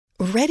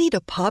Ready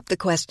to pop the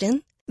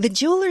question? The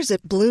jewelers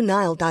at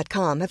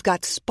BlueNile.com have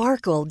got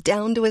sparkle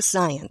down to a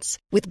science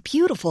with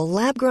beautiful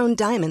lab-grown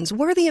diamonds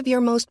worthy of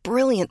your most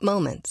brilliant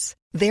moments.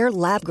 Their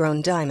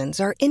lab-grown diamonds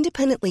are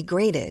independently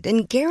graded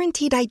and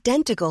guaranteed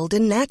identical to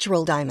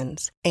natural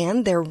diamonds,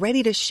 and they're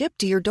ready to ship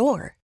to your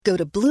door. Go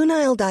to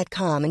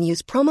BlueNile.com and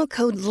use promo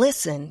code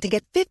LISTEN to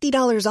get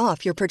 $50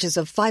 off your purchase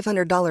of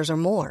 $500 or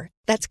more.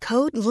 That's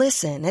code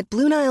LISTEN at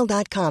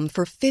BlueNile.com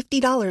for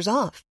 $50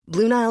 off.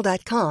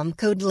 BlueNile.com,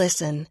 code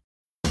LISTEN.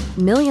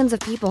 Millions of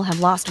people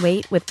have lost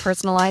weight with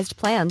personalized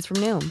plans from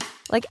Noom.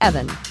 Like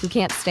Evan, who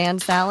can't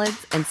stand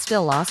salads and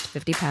still lost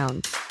 50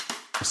 pounds.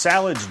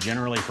 Salads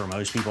generally for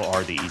most people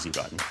are the easy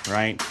button,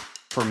 right?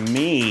 For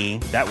me,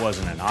 that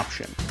wasn't an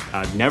option.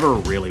 I never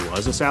really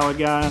was a salad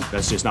guy.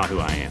 That's just not who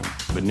I am.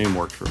 But Noom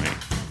worked for me.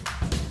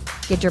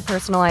 Get your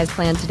personalized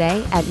plan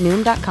today at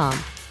Noom.com.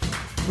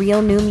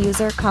 Real Noom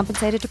user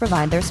compensated to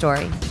provide their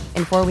story.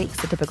 In 4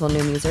 weeks, the typical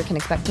Noom user can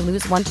expect to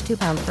lose 1 to 2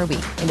 pounds per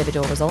week.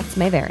 Individual results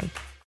may vary.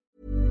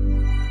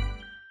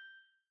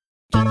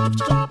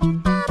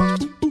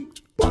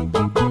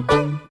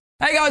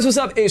 Hey guys, what's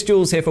up? It's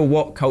Jules here for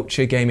What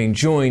Culture Gaming,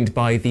 joined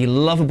by the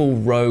lovable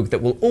rogue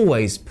that will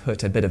always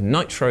put a bit of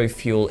nitro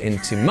fuel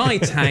into my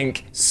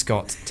tank,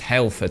 Scott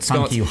Tailford. Scott,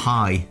 thank you,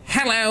 hi.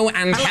 Hello,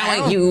 and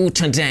how are you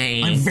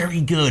today? I'm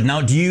very good.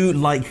 Now, do you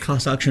like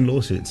class action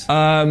lawsuits?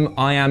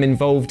 I am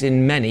involved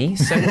in many,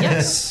 so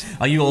yes.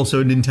 Are you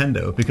also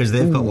Nintendo? Because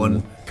they've got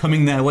one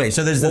coming their way.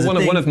 So there's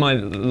one of my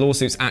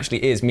lawsuits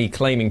actually is me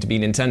claiming to be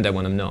Nintendo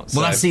when I'm not.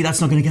 Well,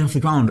 that's not going to get off the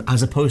ground,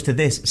 as opposed to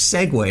this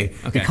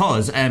segue. Okay.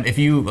 Because if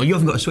you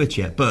haven't got a Switch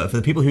yet, but for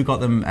the people who got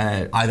them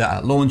either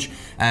at launch,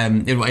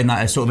 in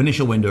that sort of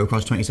initial window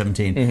across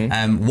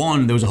 2017,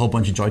 one, there was a whole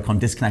bunch of Joy-Con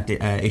disconnect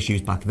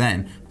issues back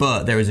then,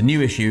 but there is a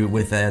new issue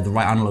with the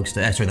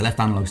left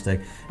analog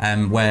stick,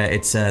 where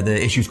it's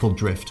the issue's called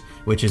drift,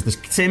 which is the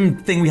same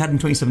thing we had in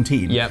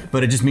 2017,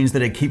 but it just means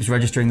that it keeps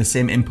registering the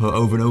same input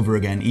over and over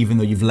again, even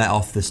though you've let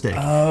off the stick,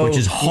 which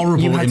is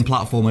horrible in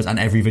platformers and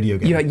every video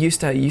game. You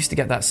used to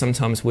get that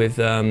sometimes with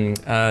the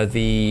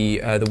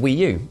Wii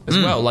U as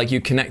well. Like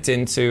you connect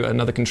into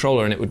another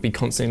controller and it would be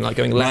constantly like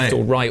going left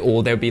or right,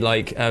 or there'd be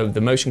like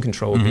the motion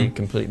control would be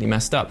completely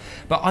messed up.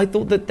 But I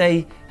thought that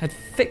they had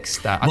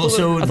fixed that. I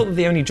thought that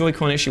the only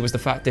Joy-Con issue was the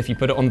fact if you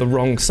put it on the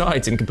wrong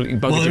sides and completely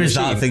bugged the machine. Well, there is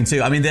that thing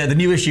too. I mean, the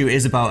new issue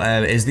is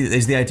about is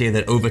the idea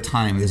that over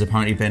time there's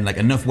apparently been like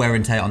enough wear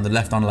and tear on the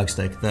left analog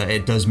stick that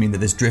it does mean that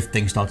this drift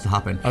thing starts to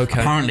happen.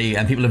 Okay. Apparently,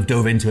 and people have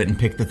dove into it and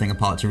picked the thing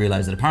apart to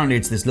realize that apparently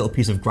it's this little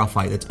piece of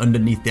graphite that's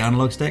underneath the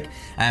analog stick,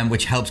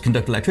 which helps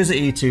conduct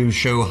electricity to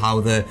show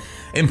how the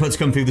inputs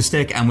come through the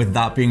stick, and with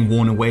that being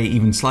worn away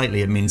even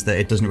slightly, it means that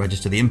it doesn't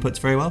register the inputs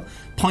very well.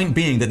 Point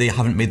being that they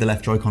haven't made the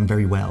left Joy-Con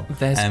very well,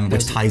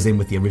 which ties in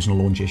with the original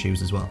launch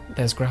issues as well.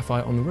 There's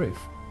graphite on the roof.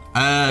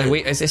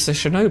 Is this a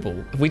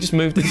Chernobyl? Have we just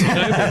moved into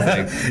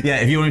Chernobyl thing? Yeah,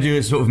 if you want to do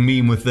a sort of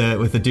meme with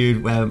the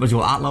dude, what's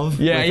your Atlov?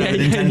 The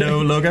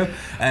Nintendo logo.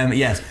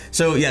 Yes.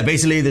 So yeah,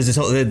 basically there's this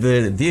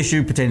the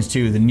issue pertains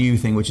to the new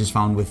thing which is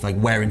found with like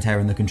wear and tear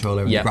in the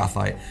controller and the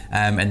graphite,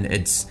 and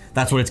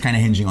that's what it's kind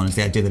of hinging on, is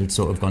the idea that it's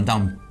sort of gone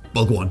down.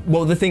 Well, go on.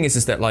 Well, the thing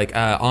is that like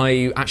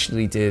I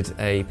actually did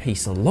a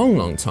piece a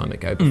long time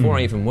ago, before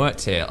I even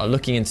worked here,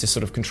 looking into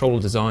sort of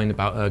controller design,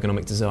 about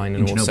ergonomic design,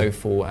 and also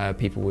for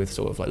people with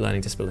sort of like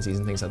learning disabilities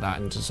and things like that,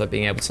 and just like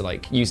being able to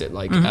like use it,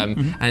 like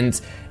and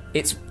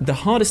it's the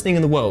hardest thing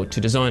in the world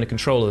to design a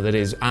controller that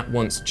is at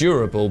once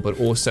durable but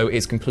also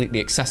is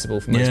completely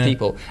accessible for most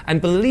people. And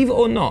believe it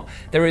or not,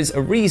 there is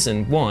a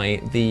reason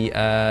why the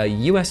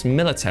US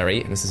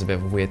military, and this is a bit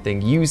of a weird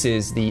thing,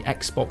 uses the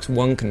Xbox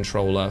One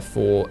controller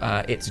for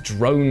its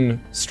drone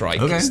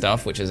strike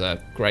stuff, which is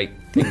a great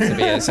thing to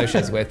be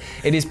associated with.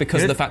 It is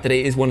because of the fact that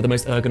it is one of the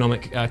most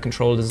ergonomic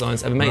controller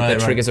designs ever made. Their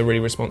triggers are really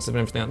responsive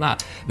and everything like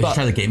that. They should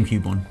try the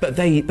GameCube one. But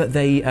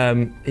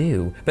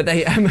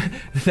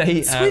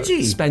they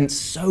spent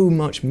so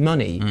much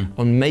money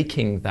on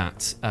making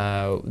that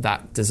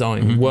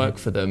design work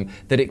for them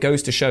that it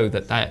goes to show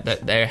that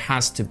there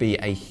has to be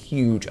a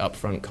huge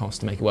upfront cost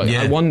to make it work.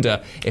 I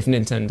wonder if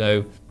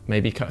Nintendo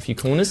maybe cut a few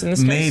corners in this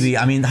case? Maybe.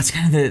 I mean, that's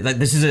kind of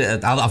this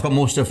is I've got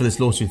more stuff for this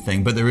lawsuit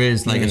thing, but there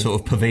is like a sort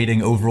of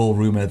pervading overall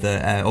rumor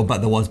that, but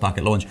there was back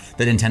at launch,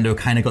 that Nintendo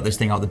kind of got this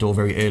thing out the door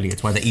very early.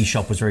 It's why the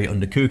eShop was very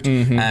undercooked.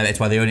 It's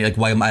why they only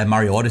why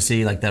Mario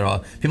Odyssey, there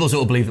are people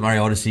sort of believe that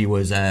Mario Odyssey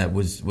was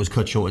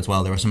cut short as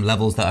well. There are some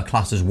levels that are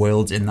classed as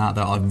worlds in that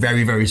are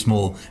very, very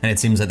small, and it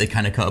seems like they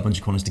kind of cut a bunch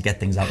of corners to get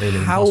things out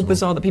earlier. How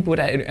bizarre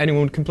that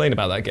anyone would complain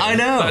about that game. I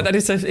know. That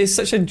it's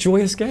such a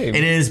joyous game.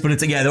 It is, but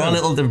there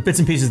are bits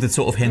and pieces that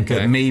sort of hint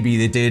that maybe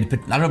they did, but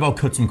I don't know about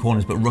cuts and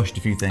corners, but rushed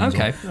a few things.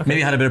 Maybe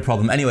had a bit of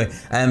problem. Anyway,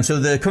 so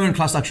the current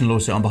class action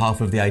lawsuit on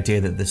behalf of the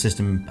idea that the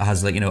system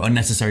has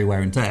unnecessary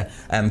wear and tear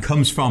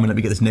comes from, and let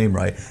me get this name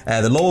right,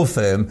 the law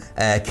firm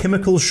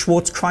Chemical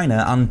Schwartz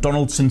Kreiner and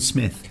Donaldson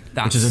Smith,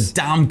 which is a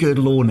damn good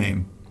law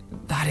name.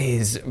 That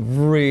is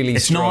really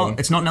strong.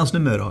 It's not Nelson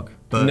and Murdoch,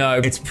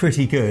 but it's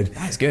pretty good.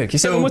 That's good. Can you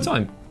say it one more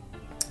time?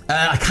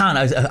 I can't.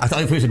 I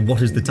thought you said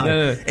what is the time.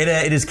 No.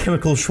 It is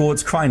Chemical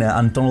Schwartz Kreiner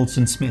and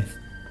Donaldson Smith.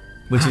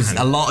 which is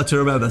a lot to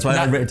remember. That's why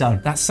I wrote it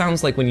down. That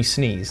sounds like when you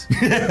sneeze.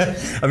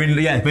 I mean,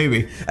 yeah,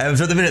 maybe.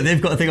 So at the minute,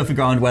 they've got a thing off the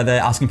ground where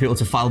they're asking people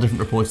to file different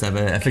reports. They have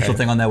an official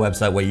thing on their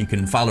website where you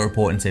can file a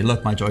report and say,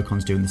 look, my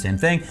Joy-Con's doing the same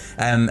thing.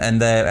 And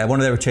one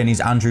of their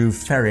trainees, Andrew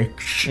Ferrick,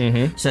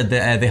 said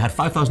that they had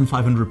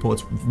 5,500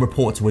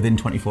 reports within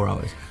 24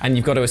 hours. And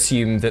you've got to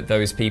assume that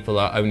those people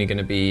are only going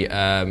to be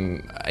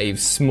a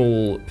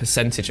small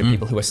percentage of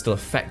people who are still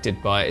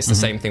affected by it. It's the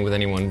same thing with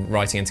anyone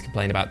writing in to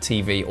complain about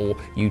TV or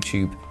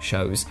YouTube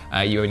shows.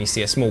 You only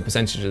see a small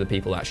percentage of the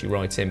people actually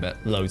write in, but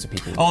loads of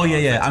people. Oh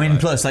yeah. I mean,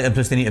 plus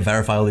they need to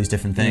verify all these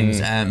different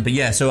things. But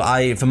yeah, so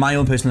for my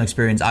own personal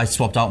experience, I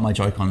swapped out my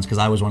Joy-Cons because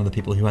I was one of the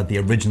people who had the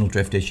original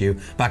drift issue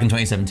back in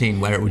 2017,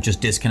 where it would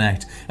just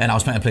disconnect, and I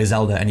was trying to play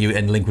Zelda,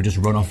 and Link would just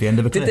run off the end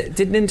of a cliff.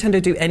 Did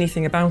Nintendo do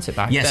anything about it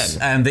back then? Yes,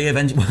 they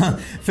eventually. Well,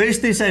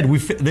 first they said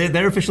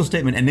their official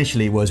statement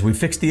initially was, we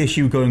fixed the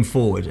issue going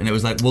forward, and it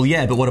was like, well,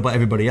 yeah, but what about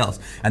everybody else?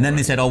 And then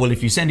they said, oh well,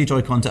 if you send your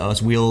Joy-Con to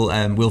us,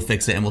 we'll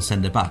fix it and we'll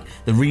send it back.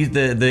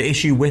 The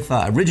issue with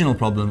that original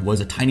problem was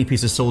a tiny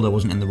piece of solder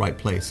wasn't in the right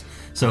place.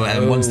 So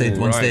once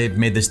they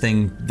made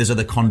this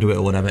other conduit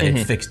or whatever,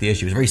 it fixed the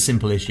issue. It was a very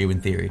simple issue in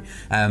theory,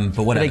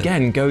 but whatever. But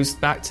again, goes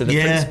back to the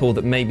principle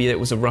that maybe it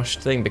was a rushed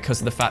thing because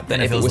of the fact that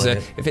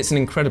if it's an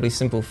incredibly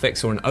simple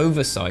fix or an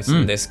oversight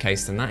in this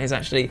case, then that is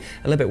actually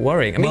a little bit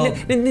worrying. I mean,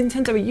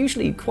 Nintendo are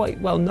usually quite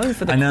well known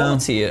for the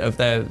quality of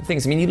their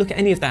things. I mean, you look at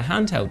any of their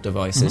handheld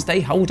devices, they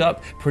hold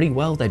up pretty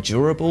well. They're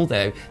durable.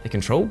 They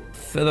control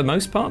for the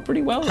most part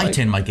pretty well. I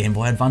turned my Game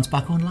Boy Advance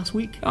back on last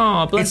week.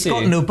 Oh, bless you.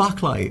 It's got no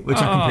backlight, which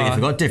I completely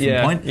forgot.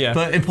 Different point,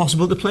 but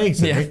impossible to play.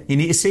 So you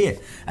need to see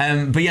it.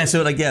 But yeah,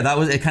 so that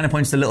was it. Kind of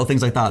points to little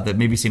things like that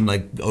maybe seem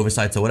like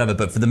oversights or whatever.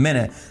 But for the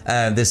minute,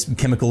 this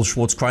Chemical,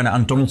 Schwartz, Kreiner,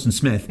 and Donaldson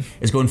Smith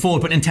is going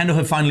forward. But Nintendo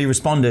have finally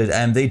responded,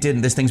 and they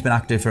didn't. This thing's been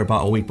active for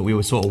about a week, but we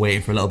were sort of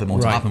waiting for a little bit more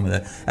to happen with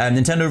it.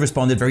 Nintendo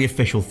responded, very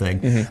official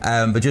thing,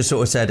 but just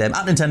sort of said, at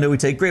Nintendo we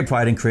take great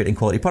pride in creating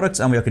quality products,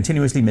 and we are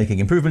continuously making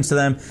improvements to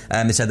them.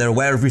 They said they're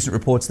aware of recent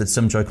reports that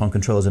some Joy-Con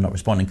controllers are not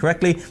responding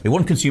correctly. We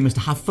want consumers to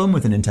have fun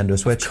with the Nintendo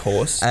Switch. Of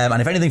course.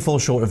 And if anything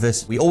falls short of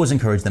this, we always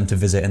encourage them to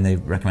visit, and they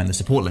recommend the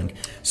support link.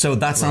 So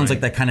that sounds like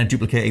they're kind of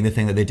duplicating the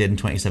thing that they did in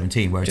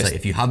 2017, where it's like,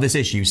 if you have this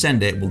issue,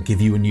 send it, we'll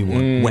give you a new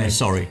one. We're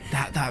sorry.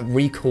 That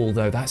recall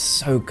though, that's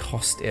so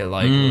costly.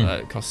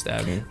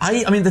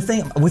 I mean, the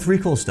thing with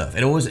recall stuff,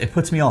 it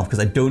puts me off because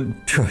I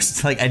don't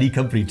trust any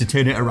company to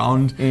turn it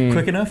around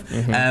quick enough.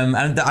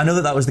 And I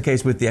know that was the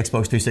case with the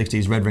Xbox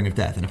 360's Red Ring of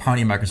Death, and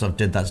apparently Microsoft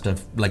did that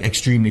stuff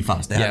extremely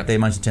fast. They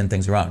managed to turn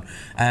things around.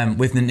 In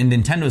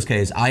Nintendo's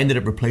case, I ended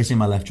up replacing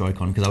my left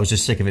Joy-Con because I was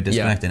just sick of it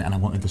disconnecting, and I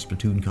wanted the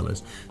Splatoon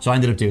colours. So I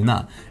ended up doing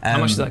that. How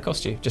much does that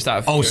cost you? Just out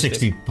of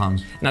curiosity?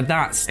 £60.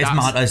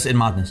 Now it's in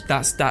madness.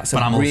 That's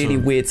a really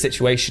weird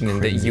situation in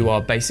that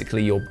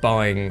you're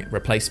buying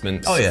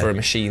replacements for a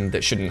machine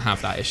that shouldn't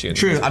have that issue.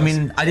 True. I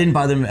mean, I didn't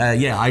buy them.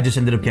 I just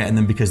ended up getting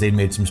them because they'd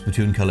made some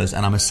Splatoon colours,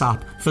 and I'm a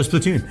sap for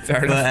Splatoon.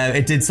 Fair enough. But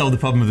it did solve the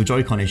problem of the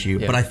Joy-Con issue.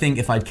 Yeah. But I think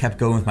if I'd kept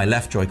going with my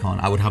left Joy-Con,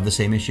 I would have the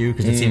same issue,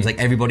 because it seems like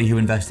everybody who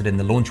invested in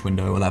the launch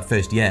window or that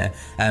first year,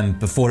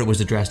 before it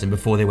was addressed and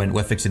before they went,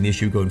 we're fixing the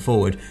issue going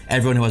forward,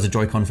 everyone who has a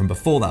Joy-Con from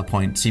before that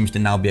point seems to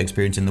now be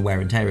experiencing the wear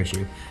and tear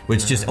issue,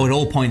 which it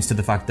all points to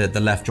the fact that the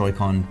left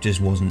Joy-Con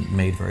just wasn't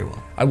made very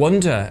well. I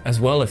wonder as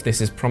well if this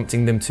is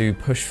prompting them to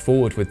push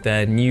forward with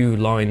their new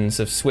lines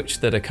of Switch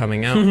that are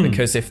coming out,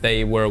 because if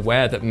they were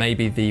aware that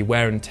maybe the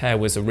wear and tear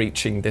was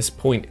reaching this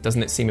point,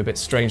 doesn't it seem a bit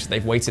strange that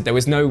they've waited? There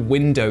was no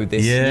window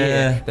this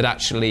year that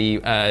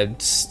actually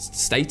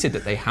stated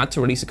that they had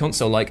to release a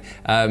console.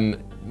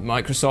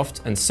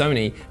 Microsoft and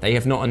Sony, they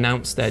have not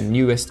announced their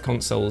newest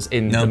consoles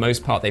in the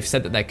most part. They've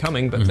said that they're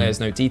coming, but there's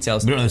no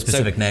details. We don't know the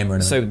specific name or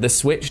anything. So the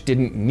Switch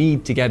didn't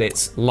need to get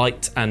its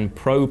Lite and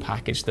Pro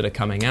package that are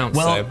coming out.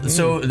 Well,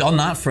 so on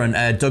that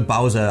front, Doug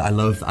Bowser, I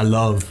love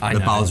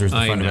the Bowser as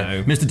the front of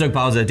it. Mr. Doug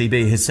Bowser,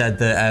 DB, has said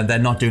that they're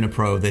not doing a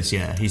Pro this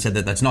year. He said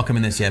that that's not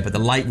coming this year, but the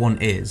Lite one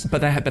is.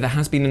 But there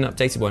has been an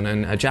updated one,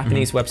 and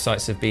Japanese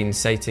websites have been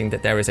stating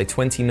that there is a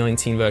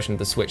 2019 version of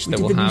the Switch that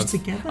will have.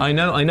 I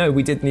know,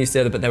 we did news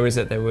together, but there was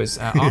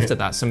after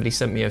that, somebody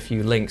sent me a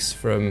few links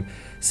from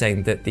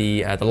saying that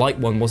the Lite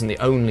one wasn't the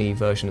only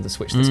version of the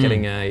Switch that's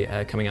getting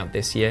coming out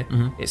this year.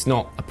 It's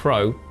not a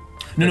Pro.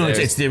 No,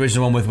 it's the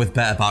original one with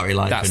better battery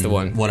life. That's the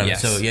one. Whatever.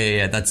 Yes. So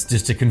yeah, that's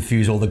just to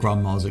confuse all the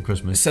grandmas at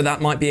Christmas. So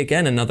that might be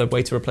again another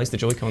way to replace the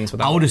Joy-Cons with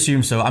that. I would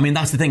assume so. I mean,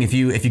 that's the thing. If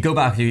you go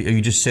back,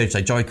 you just search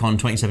Joy-Con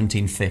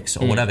 2017 fix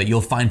or whatever, you'll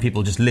find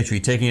people just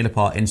literally taking it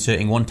apart,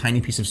 inserting one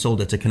tiny piece of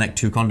solder to connect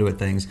two conduit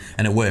things,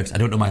 and it works. I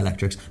don't know my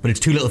electrics, but it's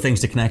two little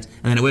things to connect,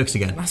 and then it works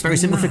again. That's very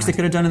simple fix they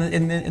could have done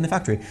in the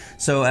factory.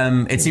 So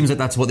it seems like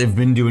that's what they've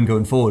been doing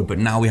going forward. But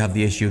now we have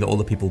the issue that all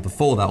the people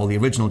before that, all the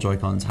original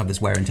Joy-Cons, have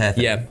this wear and tear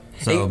thing. Yeah.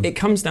 So it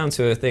comes down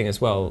to a thing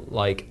as well,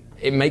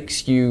 it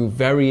makes you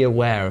very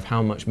aware of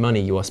how much money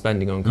you are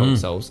spending on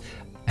consoles.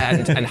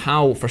 and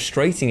how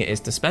frustrating it is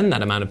to spend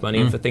that amount of money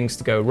and for things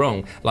to go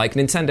wrong. Like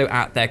Nintendo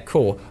at their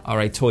core are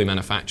a toy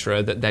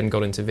manufacturer that then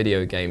got into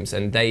video games,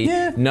 and they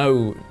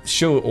know,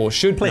 should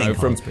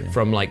know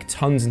from like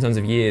tons and tons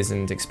of years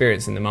and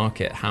experience in the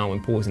market how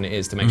important it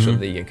is to make sure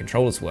the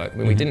controllers work. I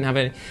mean, we didn't have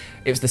any.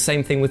 It was the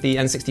same thing with the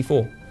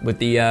N64, with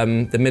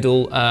the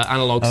middle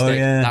analog stick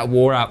that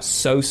wore out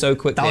so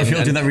quickly. That was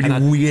doing that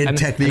really weird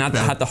technique. And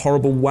had the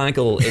horrible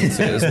waggle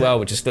into it as well,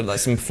 which just looked like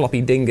some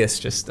floppy dingus.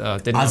 Just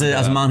didn't.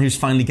 As a man who's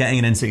finally getting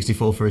an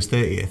N64 for his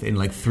 30th in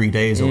like 3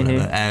 days or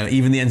whatever,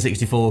 even the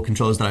N64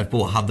 controllers that I've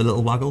bought have the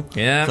little waggle.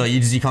 Yeah. So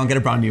you can't get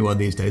a brand new one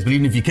these days. But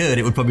even if you could,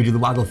 it would probably do the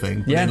waggle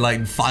thing. Yeah. In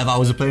like 5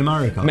 hours of playing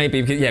Mario Kart.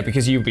 Maybe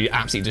because you'd be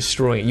absolutely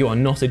destroying it. You are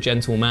not a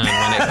gentle man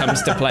when it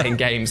comes to playing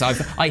games.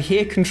 I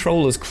hear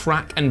controllers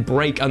crack and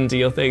break under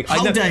your thing.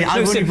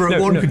 I've only broke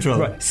one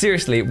controller. Right.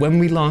 Seriously, when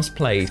we last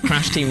played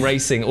Crash Team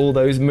Racing all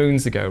those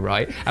moons ago,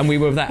 right? And we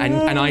were there,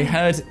 and I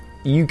heard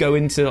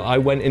I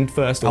went in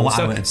first, or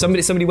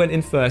somebody went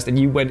in first and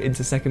you went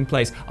into second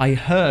place. I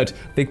heard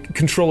the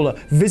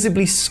controller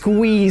visibly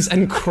squeeze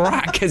and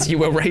crack as you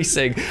were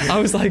racing. I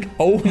was like,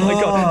 oh my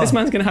God, this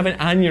man's going to have an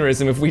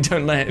aneurysm if we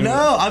don't let him.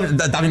 No, I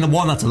mean, the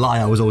one, that's a lie.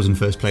 I was always in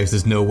first place.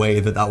 There's no way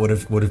that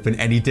would have been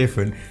any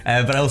different.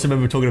 But I also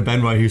remember talking to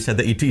Ben Roy, who said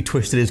that he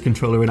twisted his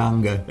controller in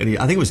anger. And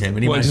I think it was him,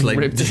 and he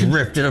just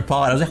ripped it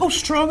apart. I was like, how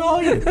strong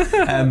are you?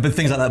 But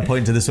things like that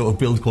point to the sort of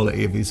build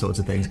quality of these sorts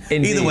of things.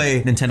 Indeed. Either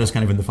way, Nintendo's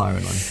kind of in the firing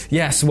line.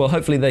 Yes, well,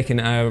 hopefully they can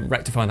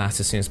rectify that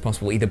as soon as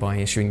possible, either by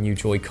issuing new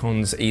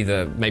Joy-Cons,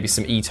 either maybe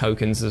some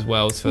e-tokens as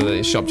well for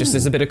the shop, just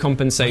as a bit of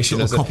compensation.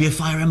 A copy of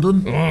Fire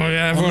Emblem? Oh,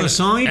 yeah. On the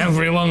side?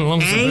 Everyone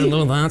loves a bit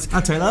of that.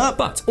 I'll tell you that.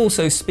 But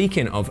also,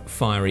 speaking of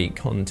fiery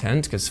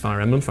content, because Fire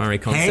Emblem, fiery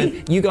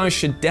content, you guys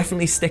should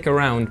definitely stick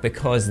around,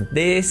 because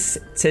this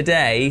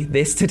afternoon,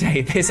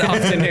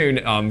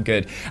 I'm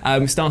good,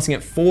 starting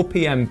at 4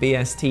 p.m.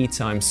 BST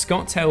time,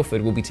 Scott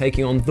Telford will be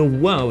taking on the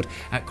world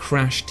at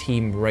Crash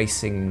Team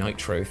Racing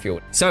Nitro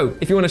Fuel. So,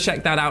 if you want to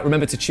check that out,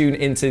 remember to tune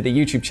into the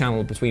YouTube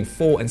channel between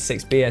 4 and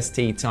 6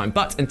 BST time.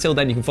 But until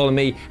then, you can follow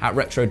me at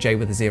RetroJ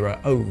with a 0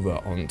 over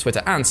on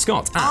Twitter, and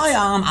Scott I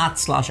am at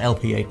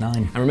 /LP89.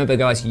 And remember,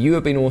 guys, you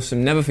have been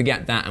awesome. Never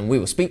forget that, and we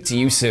will speak to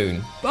you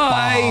soon.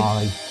 Bye.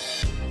 Bye.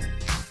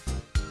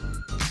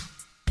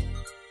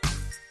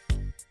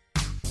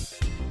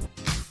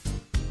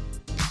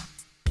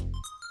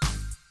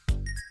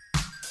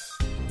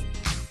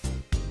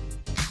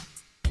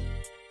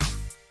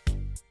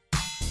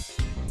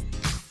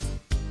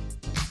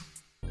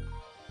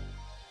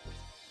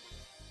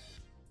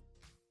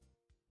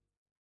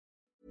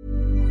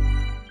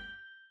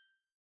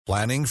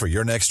 Planning for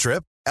your next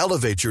trip?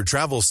 Elevate your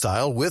travel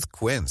style with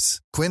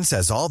Quince. Quince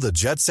has all the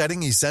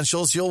jet-setting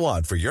essentials you'll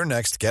want for your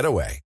next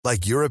getaway,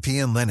 like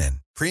European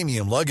linen,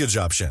 premium luggage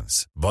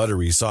options,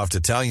 buttery soft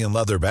Italian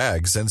leather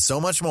bags, and so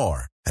much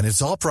more. And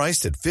it's all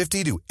priced at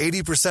 50 to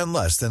 80%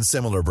 less than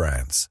similar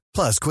brands.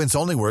 Plus, Quince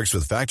only works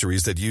with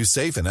factories that use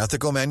safe and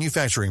ethical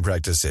manufacturing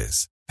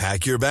practices.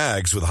 Pack your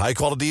bags with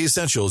high-quality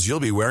essentials you'll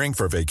be wearing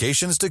for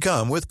vacations to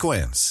come with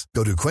Quince.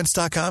 Go to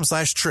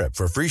quince.com/trip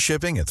for free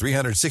shipping and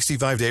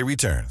 365-day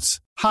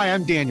returns. Hi,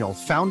 I'm Daniel,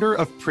 founder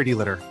of Pretty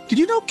Litter. Did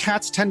you know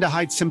cats tend to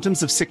hide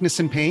symptoms of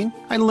sickness and pain?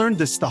 I learned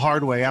this the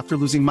hard way after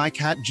losing my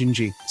cat,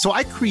 Gingy. So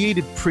I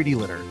created Pretty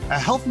Litter, a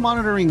health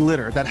monitoring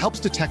litter that helps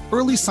detect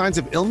early signs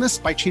of illness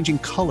by changing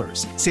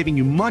colors, saving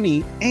you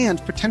money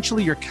and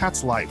potentially your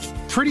cat's life.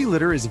 Pretty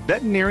Litter is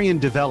veterinarian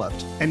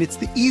developed, and it's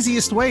the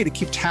easiest way to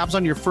keep tabs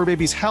on your fur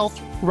baby's health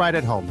right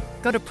at home.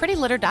 Go to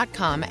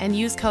prettylitter.com and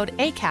use code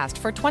ACAST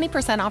for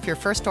 20% off your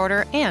first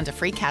order and a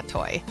free cat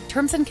toy.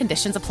 Terms and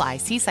conditions apply.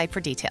 See site for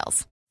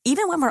details.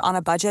 Even when we're on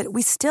a budget,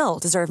 we still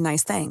deserve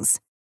nice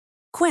things.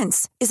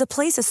 Quince is a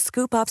place to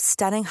scoop up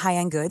stunning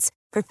high-end goods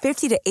for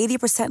 50 to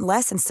 80%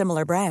 less than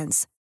similar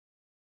brands.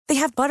 They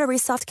have buttery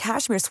soft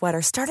cashmere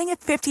sweaters starting at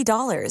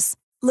 $50,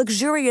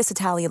 luxurious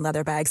Italian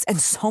leather bags,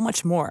 and so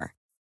much more.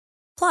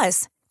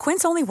 Plus,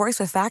 Quince only works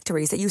with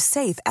factories that use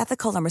safe,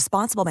 ethical, and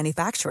responsible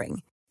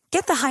manufacturing.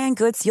 Get the high-end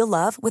goods you'll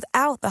love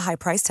without the high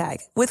price tag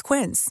with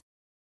Quince.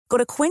 Go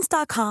to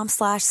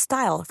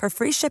quince.com/style for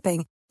free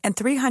shipping and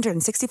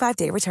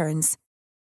 365-day returns.